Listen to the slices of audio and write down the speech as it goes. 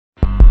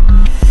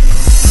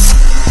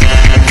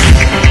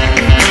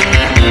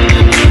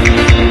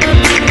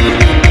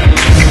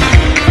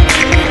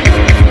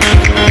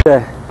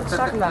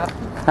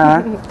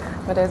Huh?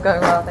 My day's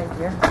going well, thank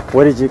you.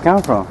 Where did you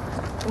come from?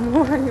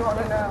 What do you want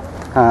to know?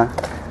 Huh?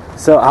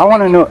 So I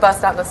want to know.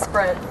 Bust out the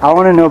sprint. I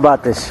want to know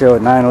about this show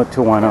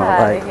 90210. Get out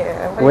Like, of here.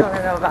 What do you want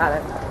to know about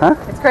it? Huh?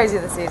 It's crazy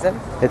this season.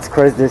 It's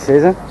crazy this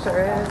season.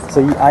 Sure is.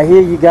 So I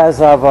hear you guys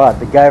have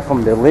the guy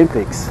from the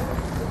Olympics.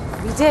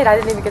 We did. I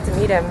didn't even get to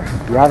meet him.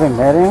 You haven't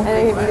met him? I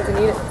didn't even get to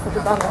meet him. Such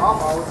a bummer.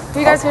 Who are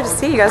you guys here to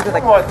see? You guys were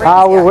like.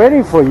 We're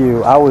waiting for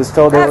you. I was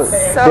told there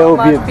will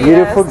be a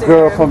beautiful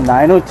girl from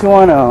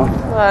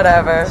 90210.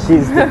 Whatever.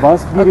 She's the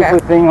most beautiful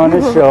thing on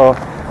the show.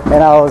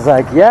 And I was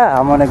like, yeah,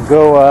 I'm gonna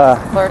go.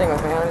 Flirting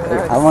with me. I don't even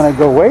know. I'm gonna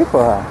go wait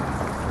for her.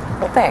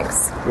 Well,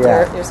 thanks.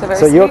 Yeah. You're so very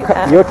so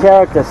sweet. your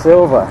character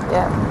Silva.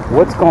 Yeah.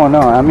 What's going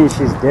on? I mean,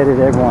 she's dated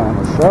everyone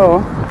on the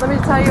show. Let me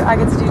tell you, I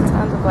get to do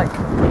tons of like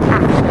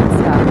action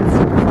stuff. It's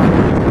super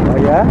fun. Oh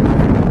yeah.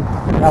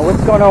 Now,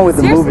 what's going on with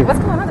the movie? What's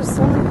going on? There's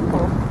so many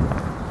people.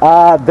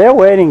 They're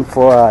waiting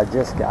for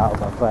Jessica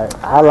Alba, but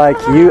I like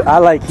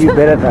you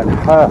better than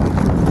her.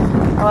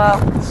 Well,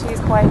 she's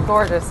quite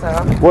gorgeous, so.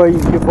 Well,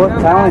 you're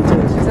both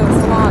talented. She's in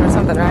the salon or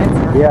something, right?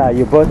 So. Yeah,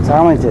 you're both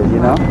talented, you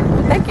know?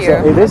 Thank you.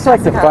 So is this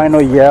like the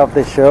final year of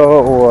the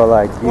show, or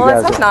like you guys? Well,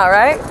 let's hope not,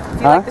 right? If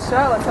you like the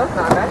show, let's hope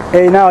not, right?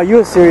 Hey, now you're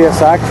a serious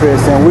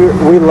actress,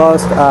 and we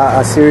lost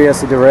a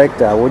serious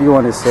director. What do you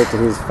want to say to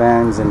his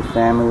fans and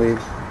family?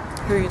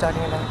 Who are you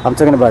talking about? I'm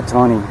talking about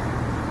Tony.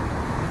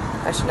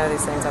 I should know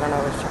these things. I don't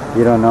know which channel.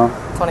 You don't know?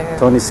 Tony who?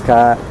 Tony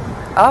Scott.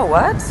 Oh,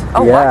 what?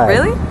 Oh, yeah. what?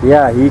 Really?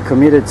 Yeah, he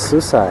committed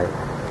suicide.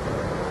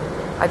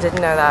 I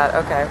didn't know that.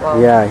 Okay, well.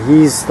 Yeah,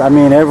 I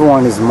mean,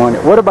 everyone is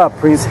mourning. What about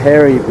Prince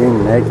Harry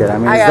being naked? I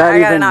mean, is that I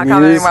gotta even not news?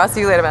 comment anymore. I'll see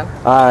you later, man.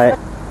 All right.